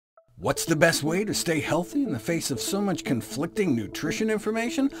What's the best way to stay healthy in the face of so much conflicting nutrition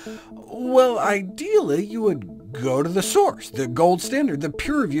information? Well, ideally, you would go to the source, the gold standard, the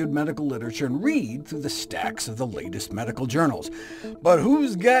peer-reviewed medical literature, and read through the stacks of the latest medical journals. But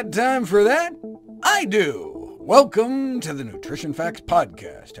who's got time for that? I do! Welcome to the Nutrition Facts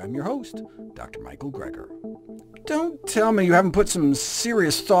Podcast. I'm your host, Dr. Michael Greger. Don't tell me you haven't put some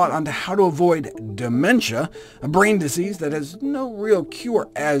serious thought onto how to avoid dementia, a brain disease that has no real cure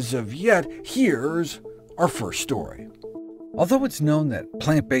as of yet. Here's our first story. Although it's known that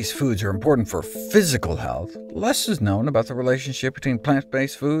plant-based foods are important for physical health, less is known about the relationship between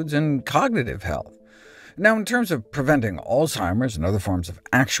plant-based foods and cognitive health. Now, in terms of preventing Alzheimer's and other forms of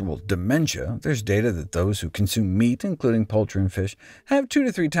actual dementia, there's data that those who consume meat, including poultry and fish, have 2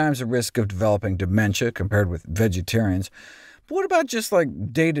 to 3 times the risk of developing dementia compared with vegetarians. But what about just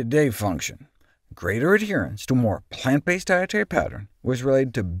like day-to-day function? Greater adherence to a more plant-based dietary pattern was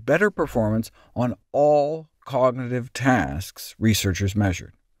related to better performance on all cognitive tasks researchers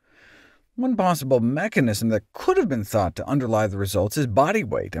measured. One possible mechanism that could have been thought to underlie the results is body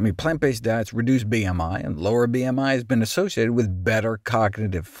weight. Plant-based diets reduce BMI, and lower BMI has been associated with better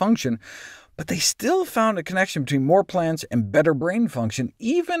cognitive function, but they still found a connection between more plants and better brain function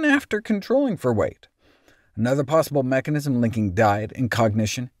even after controlling for weight. Another possible mechanism linking diet and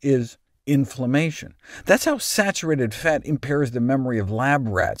cognition is inflammation. That's how saturated fat impairs the memory of lab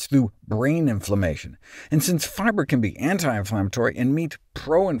rats through brain inflammation. And since fiber can be anti-inflammatory and meat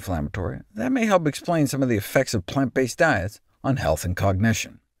pro-inflammatory, that may help explain some of the effects of plant-based diets on health and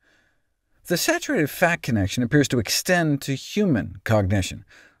cognition. The saturated fat connection appears to extend to human cognition.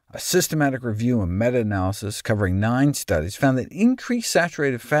 A systematic review and meta-analysis covering 9 studies found that increased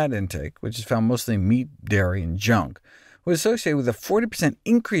saturated fat intake, which is found mostly in meat, dairy, and junk, was associated with a 40%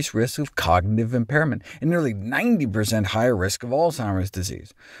 increased risk of cognitive impairment and nearly 90% higher risk of Alzheimer's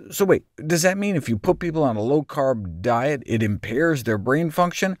disease. So wait, does that mean if you put people on a low-carb diet, it impairs their brain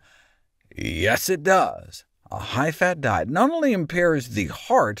function? Yes, it does. A high-fat diet not only impairs the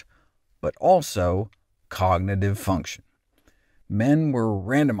heart, but also cognitive function. Men were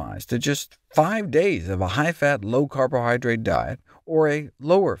randomized to just 5 days of a high-fat, low-carbohydrate diet, or a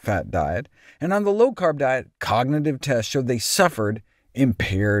lower-fat diet, and on the low-carb diet, cognitive tests showed they suffered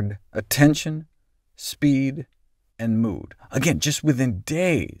impaired attention, speed, and mood. Again, just within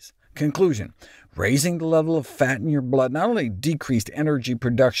days. Conclusion: raising the level of fat in your blood not only decreased energy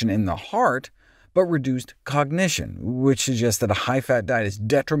production in the heart, but reduced cognition, which suggests that a high-fat diet is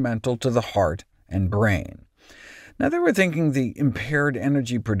detrimental to the heart and brain. Now, they were thinking the impaired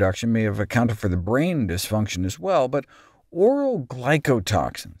energy production may have accounted for the brain dysfunction as well, but oral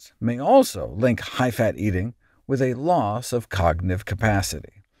glycotoxins may also link high-fat eating with a loss of cognitive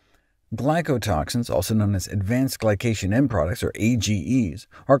capacity. Glycotoxins, also known as advanced glycation end products, or AGEs,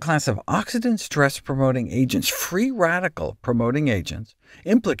 are a class of oxidant stress-promoting agents, free radical-promoting agents,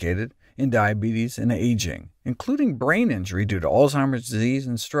 implicated in diabetes and aging, including brain injury due to Alzheimer's disease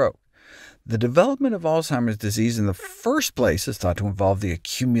and stroke. The development of Alzheimer's disease in the first place is thought to involve the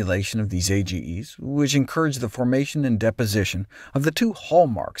accumulation of these AGEs, which encourage the formation and deposition of the 2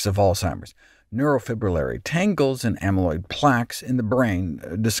 hallmarks of Alzheimer's, neurofibrillary tangles and amyloid plaques in the brain,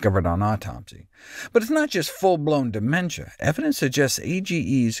 discovered on autopsy. But it's not just full-blown dementia. Evidence suggests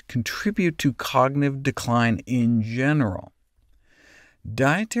AGEs contribute to cognitive decline in general.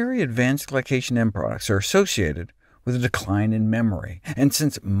 Dietary advanced glycation end products are associated with a decline in memory, and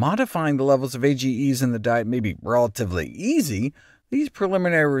since modifying the levels of AGEs in the diet may be relatively easy, these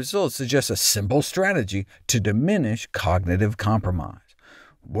preliminary results suggest a simple strategy to diminish cognitive compromise.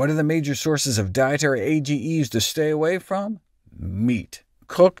 What are the major sources of dietary AGEs to stay away from? Meat,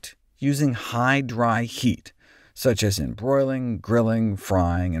 cooked using high dry heat, such as in broiling, grilling,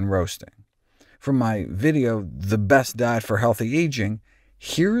 frying, and roasting. From my video, The Best Diet for Healthy Aging,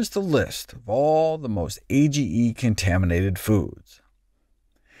 here's the list of all the most AGE-contaminated foods.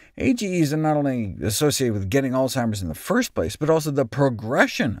 AGEs are not only associated with getting Alzheimer's in the first place, but also the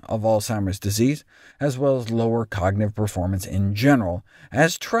progression of Alzheimer's disease, as well as lower cognitive performance in general,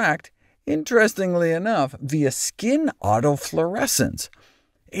 as tracked, interestingly enough, via skin autofluorescence.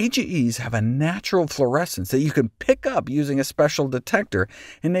 AGEs have a natural fluorescence that you can pick up using a special detector,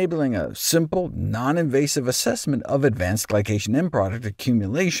 enabling a simple, non-invasive assessment of advanced glycation end product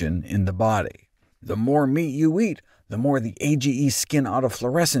accumulation in the body. The more meat you eat, the more the AGE skin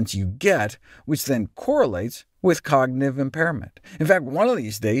autofluorescence you get, which then correlates with cognitive impairment. In fact, one of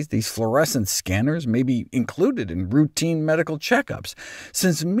these days, these fluorescence scanners may be included in routine medical checkups.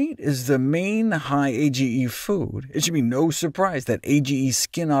 Since meat is the main high AGE food, it should be no surprise that AGE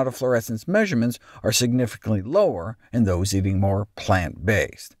skin autofluorescence measurements are significantly lower in those eating more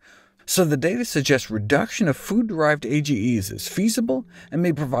plant-based. So the data suggests reduction of food-derived AGEs is feasible and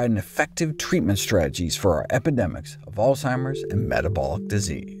may provide an effective treatment strategies for our epidemics of Alzheimer's and metabolic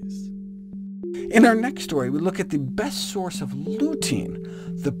disease. In our next story, we look at the best source of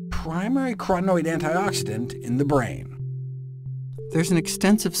lutein, the primary carotenoid antioxidant in the brain. There's an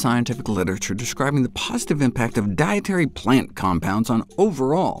extensive scientific literature describing the positive impact of dietary plant compounds on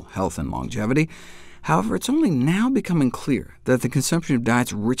overall health and longevity. However, it's only now becoming clear that the consumption of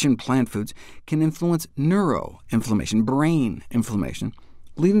diets rich in plant foods can influence neuroinflammation, brain inflammation,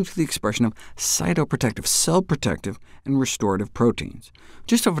 leading to the expression of cytoprotective, cell-protective, and restorative proteins.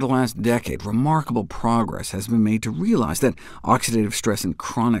 Just over the last decade, remarkable progress has been made to realize that oxidative stress and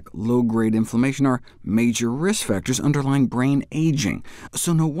chronic low-grade inflammation are major risk factors underlying brain aging,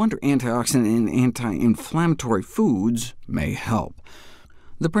 so no wonder antioxidant and anti-inflammatory foods may help.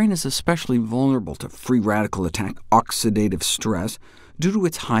 The brain is especially vulnerable to free radical attack oxidative stress due to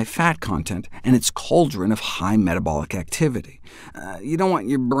its high fat content and its cauldron of high metabolic activity. You don't want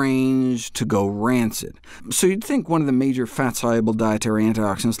your brains to go rancid, so you'd think one of the major fat-soluble dietary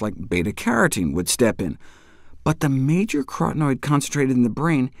antioxidants like beta-carotene would step in. But the major carotenoid concentrated in the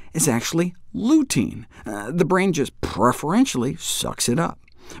brain is actually lutein. The brain just preferentially sucks it up.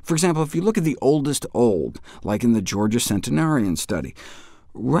 For example, if you look at the oldest old, like in the Georgia centenarian study,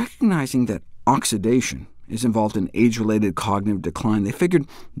 recognizing that oxidation is involved in age-related cognitive decline, they figured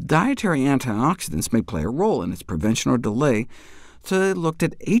dietary antioxidants may play a role in its prevention or delay, so they looked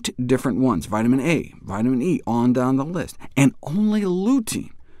at 8 different ones, vitamin A, vitamin E, on down the list, and only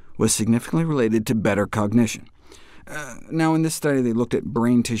lutein was significantly related to better cognition. Now, in this study, they looked at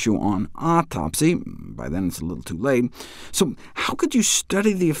brain tissue on autopsy. By then, it's a little too late. So how could you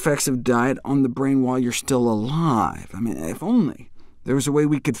study the effects of diet on the brain while you're still alive? I mean, if only there was a way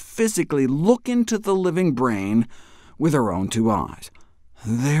we could physically look into the living brain with our own 2 eyes.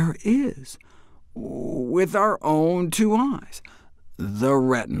 There is, with our own 2 eyes. The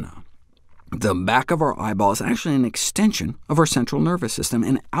retina. The back of our eyeball is actually an extension of our central nervous system,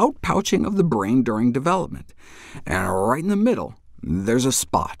 an outpouching of the brain during development. And right in the middle, there's a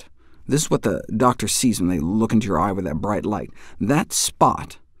spot. This is what the doctor sees when they look into your eye with that bright light. That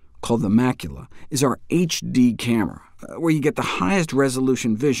spot, called the macula, is our HD camera, where you get the highest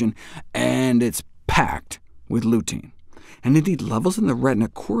resolution vision, and it's packed with lutein. And indeed, levels in the retina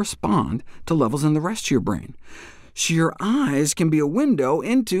correspond to levels in the rest of your brain. So your eyes can be a window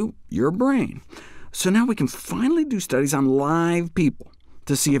into your brain. So now we can finally do studies on live people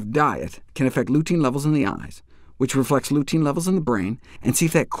to see if diet can affect lutein levels in the eyes, which reflects lutein levels in the brain, and see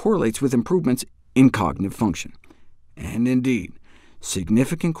if that correlates with improvements in cognitive function. And indeed,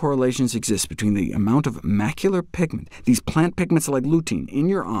 significant correlations exist between the amount of macular pigment, these plant pigments like lutein, in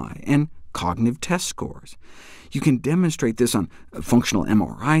your eye, and cognitive test scores. You can demonstrate this on functional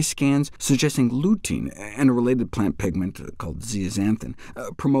MRI scans, suggesting lutein and a related plant pigment called zeaxanthin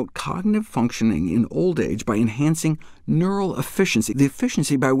promote cognitive functioning in old age by enhancing neural efficiency, the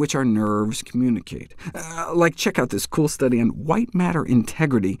efficiency by which our nerves communicate. Check out this cool study on white matter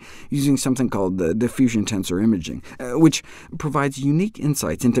integrity using something called diffusion tensor imaging, which provides unique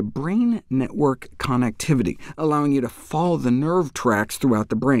insights into brain network connectivity, allowing you to follow the nerve tracks throughout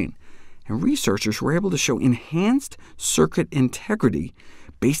the brain. And researchers were able to show enhanced circuit integrity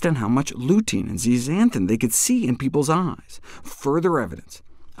based on how much lutein and zeaxanthin they could see in people's eyes, further evidence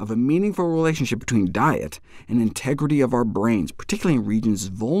of a meaningful relationship between diet and integrity of our brains, particularly in regions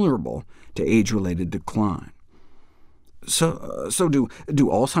vulnerable to age-related decline. So do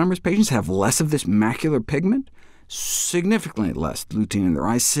Alzheimer's patients have less of this macular pigment? Significantly less lutein in their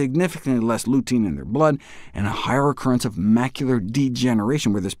eyes, significantly less lutein in their blood, and a higher occurrence of macular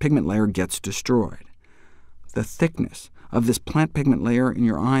degeneration where this pigment layer gets destroyed. The thickness of this plant pigment layer in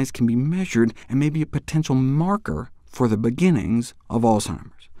your eyes can be measured and may be a potential marker for the beginnings of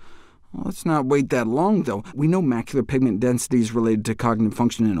Alzheimer's. Well, let's not wait that long, though. We know macular pigment density is related to cognitive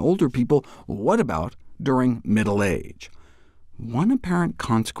function in older people. What about during middle age? One apparent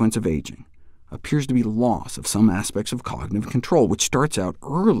consequence of aging appears to be loss of some aspects of cognitive control, which starts out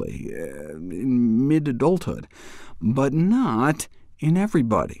early, in mid-adulthood, but not in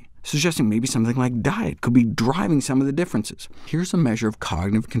everybody, suggesting maybe something like diet could be driving some of the differences. Here's a measure of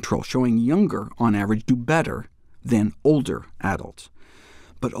cognitive control showing younger, on average, do better than older adults.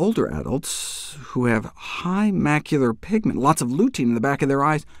 But older adults who have high macular pigment, lots of lutein in the back of their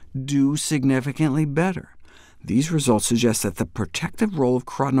eyes, do significantly better. These results suggest that the protective role of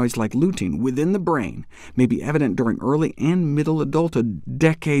carotenoids like lutein within the brain may be evident during early and middle adulthood,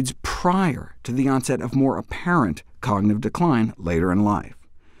 decades prior to the onset of more apparent cognitive decline later in life.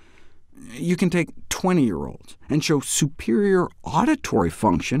 You can take 20-year-olds and show superior auditory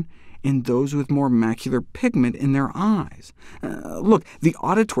function in those with more macular pigment in their eyes. Look, the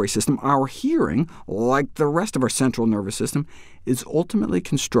auditory system, our hearing, like the rest of our central nervous system, is ultimately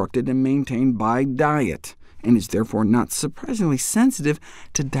constructed and maintained by diet, and is therefore not surprisingly sensitive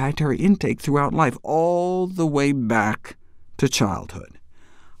to dietary intake throughout life, all the way back to childhood.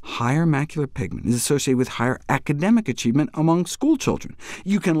 Higher macular pigment is associated with higher academic achievement among school children.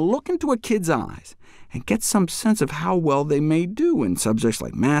 You can look into a kid's eyes and get some sense of how well they may do in subjects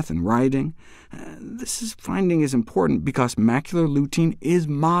like math and writing. This finding is important because macular lutein is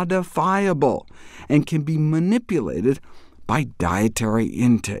modifiable and can be manipulated by dietary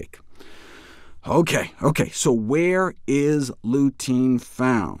intake. OK, so where is lutein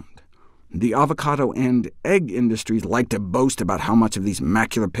found? The avocado and egg industries like to boast about how much of these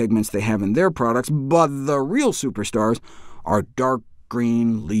macular pigments they have in their products, but the real superstars are dark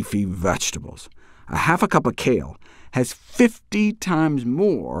green leafy vegetables. A half a cup of kale has 50 times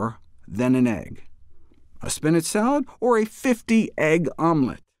more than an egg. A spinach salad or a 50-egg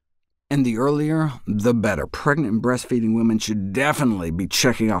omelet. And the earlier, the better. Pregnant and breastfeeding women should definitely be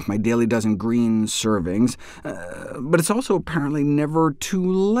checking off my daily dozen green servings, but it's also apparently never too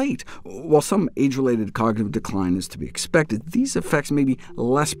late. While some age-related cognitive decline is to be expected, these effects may be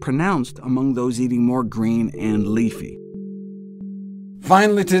less pronounced among those eating more green and leafy.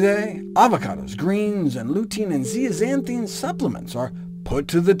 Finally today, avocados, greens, and lutein and zeaxanthin supplements are put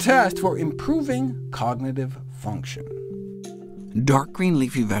to the test for improving cognitive function. Dark green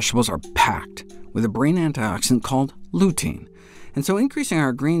leafy vegetables are packed with a brain antioxidant called lutein, and so increasing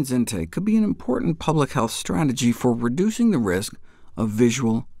our greens intake could be an important public health strategy for reducing the risk of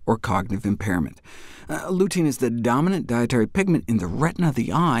visual or cognitive impairment. Lutein is the dominant dietary pigment in the retina of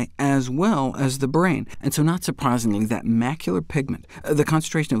the eye as well as the brain, and so not surprisingly, that macular pigment, the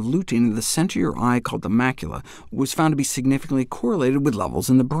concentration of lutein in the center of your eye called the macula, was found to be significantly correlated with levels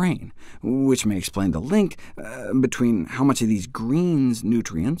in the brain, which may explain the link between how much of these greens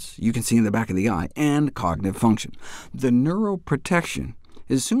nutrients you can see in the back of the eye and cognitive function. The neuroprotection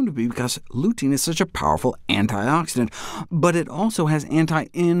is assumed to be because lutein is such a powerful antioxidant, but it also has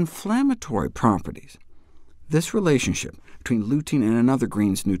anti-inflammatory properties. This relationship between lutein and another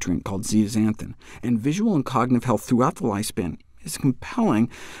greens nutrient called zeaxanthin, and visual and cognitive health throughout the lifespan is compelling,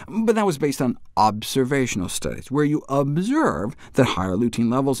 but that was based on observational studies, where you observe that higher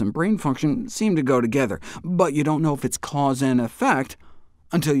lutein levels and brain function seem to go together, but you don't know if it's cause and effect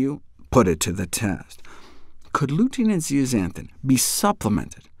until you put it to the test. Could lutein and zeaxanthin be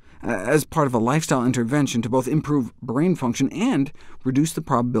supplemented as part of a lifestyle intervention to both improve brain function and reduce the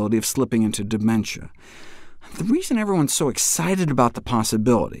probability of slipping into dementia? The reason everyone's so excited about the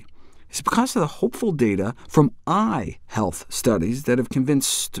possibility is because of the hopeful data from eye health studies that have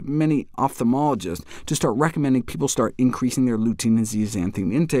convinced many ophthalmologists to start recommending people start increasing their lutein and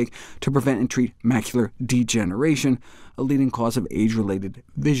zeaxanthin intake to prevent and treat macular degeneration, a leading cause of age-related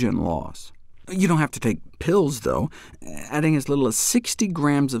vision loss. You don't have to take pills, though. Adding as little as 60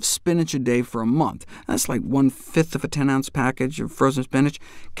 grams of spinach a day for a month, that's like 1/5 of a 10-ounce package of frozen spinach,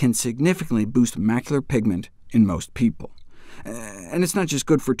 can significantly boost macular pigment in most people. And it's not just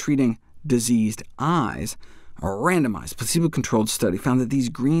good for treating diseased eyes. A randomized, placebo-controlled study found that these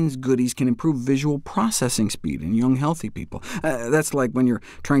greens goodies can improve visual processing speed in young, healthy people. That's like when you're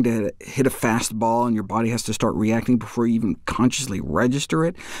trying to hit a fast ball and your body has to start reacting before you even consciously register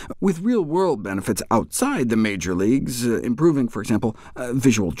it, with real-world benefits outside the major leagues, improving, for example,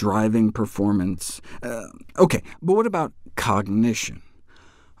 visual driving performance. OK, but what about cognition?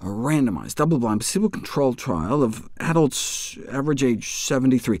 A randomized, double-blind, placebo-controlled trial of adults average age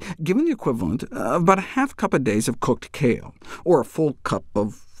 73, given the equivalent of about a half cup a day of cooked kale, or a full cup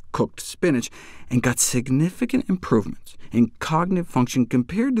of cooked spinach, and got significant improvements in cognitive function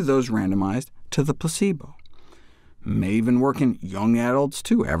compared to those randomized to the placebo. May even work in young adults,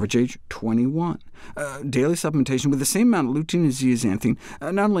 too, average age 21. Daily supplementation with the same amount of lutein and zeaxanthin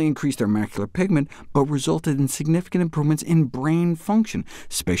not only increased their macular pigment, but resulted in significant improvements in brain function,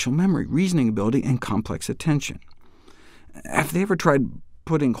 spatial memory, reasoning ability, and complex attention. Have they ever tried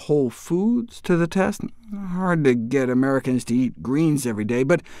putting whole foods to the test? Hard to get Americans to eat greens every day,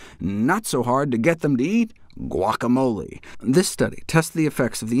 but not so hard to get them to eat guacamole. This study tested the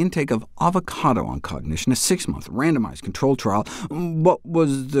effects of the intake of avocado on cognition, a 6-month randomized controlled trial. What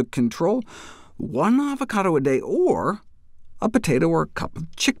was the control? 1 avocado a day, or a potato or a cup of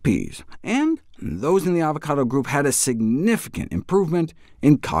chickpeas. And those in the avocado group had a significant improvement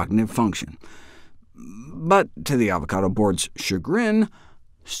in cognitive function. But to the avocado board's chagrin,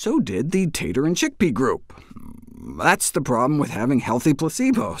 so did the tater and chickpea group. That's the problem with having healthy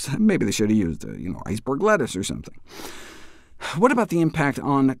placebos. Maybe they should have used iceberg lettuce or something. What about the impact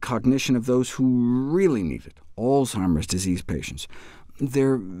on cognition of those who really need it? Alzheimer's disease patients.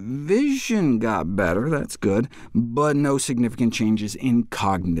 Their vision got better, that's good, but no significant changes in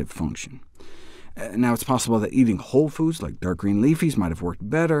cognitive function. Now, it's possible that eating whole foods like dark green leafies might have worked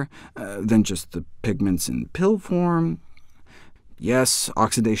better than just the pigments in pill form. Yes,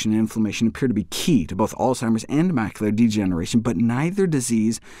 oxidation and inflammation appear to be key to both Alzheimer's and macular degeneration, but neither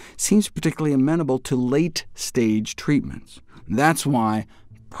disease seems particularly amenable to late-stage treatments. That's why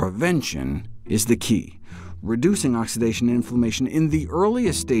prevention is the key. Reducing oxidation and inflammation in the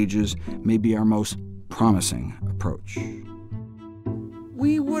earliest stages may be our most promising approach.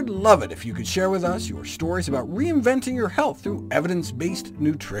 We would love it if you could share with us your stories about reinventing your health through evidence-based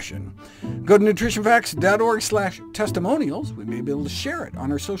nutrition. Go to NutritionFacts.org/testimonials. We may be able to share it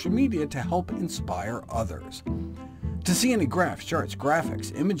on our social media to help inspire others. To see any graphs, charts,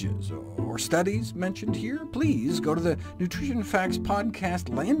 graphics, images, or studies mentioned here, please go to the Nutrition Facts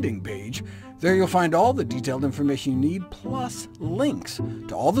podcast landing page. There you'll find all the detailed information you need, plus links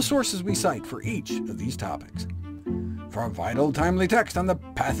to all the sources we cite for each of these topics. For a vital, timely text on the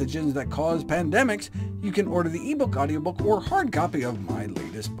pathogens that cause pandemics, you can order the ebook, audiobook, or hard copy of my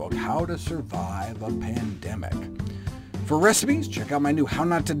latest book, How to Survive a Pandemic. For recipes, check out my new How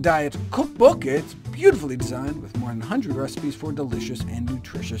Not to Diet cookbook. It's beautifully designed with more than 100 recipes for delicious and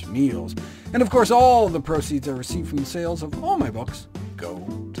nutritious meals. And of course, all the proceeds I receive from the sales of all my books go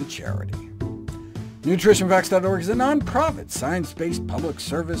to charity. NutritionFacts.org is a non-profit, science-based public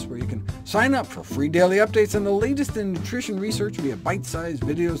service where you can sign up for free daily updates on the latest in nutrition research via bite-sized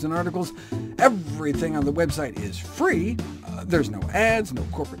videos and articles. Everything on the website is free. There's no ads, no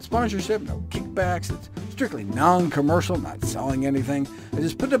corporate sponsorship, no kickbacks. It's strictly non-commercial, not selling anything. I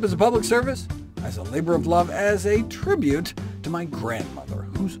just put it up as a public service, as a labor of love, as a tribute to my grandmother,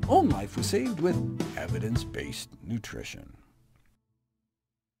 whose own life was saved with evidence-based nutrition.